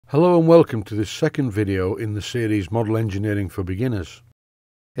Hello and welcome to this second video in the series Model Engineering for Beginners.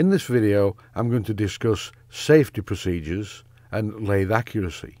 In this video I'm going to discuss safety procedures and lathe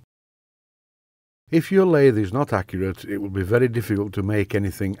accuracy. If your lathe is not accurate, it will be very difficult to make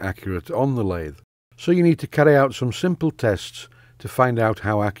anything accurate on the lathe. So you need to carry out some simple tests to find out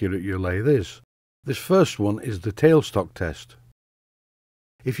how accurate your lathe is. This first one is the Tailstock Test.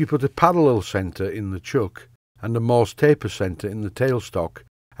 If you put a parallel centre in the chuck and a Morse taper centre in the tailstock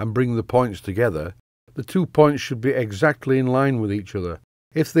and bring the points together, the 2 points should be exactly in line with each other.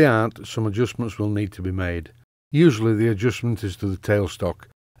 If they aren't, some adjustments will need to be made. Usually the adjustment is to the tailstock,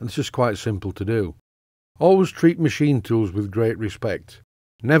 and this is quite simple to do. Always treat machine tools with great respect.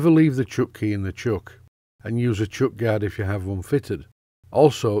 Never leave the chuck key in the chuck, and use a chuck guard if you have one fitted.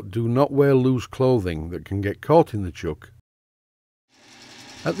 Also, do not wear loose clothing that can get caught in the chuck.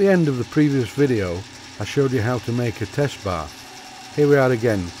 At the end of the previous video, I showed you how to make a test bar. Here we are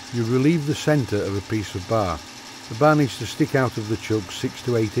again. You relieve the centre of a piece of bar. The bar needs to stick out of the chuck 6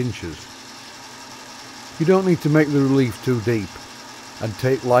 to 8 inches. You don't need to make the relief too deep, and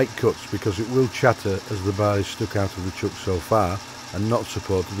take light cuts because it will chatter as the bar is stuck out of the chuck so far and not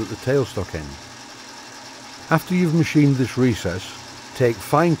supported at the tailstock end. After you've machined this recess, take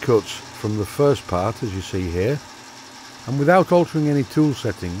fine cuts from the first part as you see here, and without altering any tool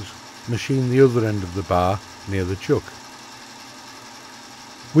settings, machine the other end of the bar near the chuck.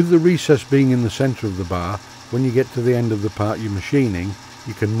 With the recess being in the centre of the bar, when you get to the end of the part you're machining,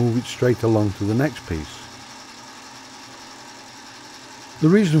 you can move it straight along to the next piece. The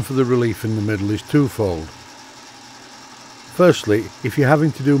reason for the relief in the middle is twofold. Firstly, if you're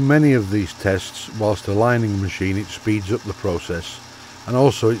having to do many of these tests whilst aligning the machine, it speeds up the process, and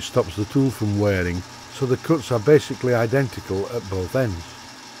also it stops the tool from wearing, so the cuts are basically identical at both ends.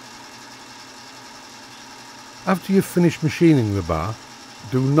 After you've finished machining the bar,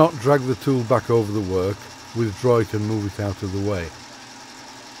 do not drag the tool back over the work, withdraw it and move it out of the way.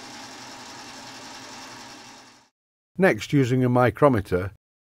 Next, using a micrometer,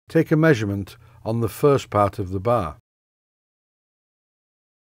 take a measurement on the first part of the bar,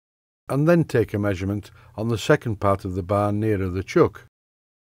 and then take a measurement on the second part of the bar nearer the chuck.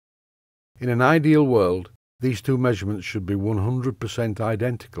 In an ideal world, these two measurements should be 100%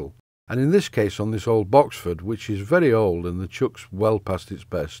 identical. And in this case, on this old Boxford, which is very old and the chuck's well past its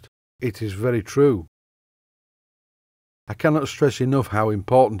best, it is very true. I cannot stress enough how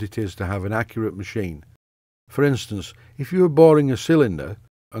important it is to have an accurate machine. For instance, if you were boring a cylinder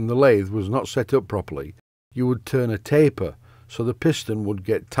and the lathe was not set up properly, you would turn a taper so the piston would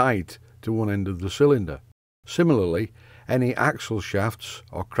get tight to one end of the cylinder. Similarly, any axle shafts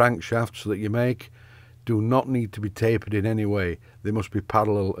or crankshafts that you make do not need to be tapered in any way. They must be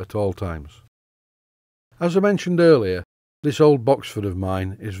parallel at all times. As I mentioned earlier, this old Boxford of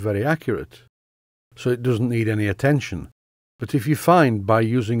mine is very accurate, so it doesn't need any attention. But if you find by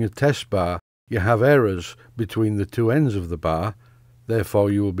using a test bar you have errors between the two ends of the bar,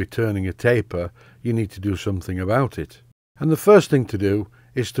 therefore you will be turning a taper, you need to do something about it. And the first thing to do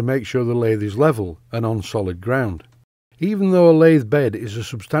is to make sure the lathe is level and on solid ground. Even though a lathe bed is a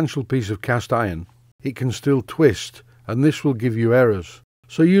substantial piece of cast iron, it can still twist, and this will give you errors.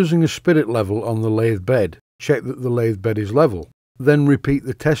 So using a spirit level on the lathe bed, check that the lathe bed is level. Then repeat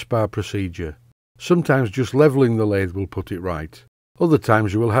the test bar procedure. Sometimes just levelling the lathe will put it right. Other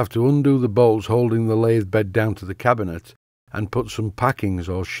times you will have to undo the bolts holding the lathe bed down to the cabinet and put some packings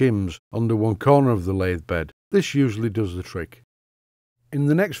or shims under one corner of the lathe bed. This usually does the trick. In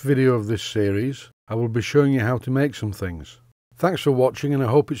the next video of this series, I will be showing you how to make some things. Thanks for watching, and I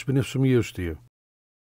hope it's been of some use to you.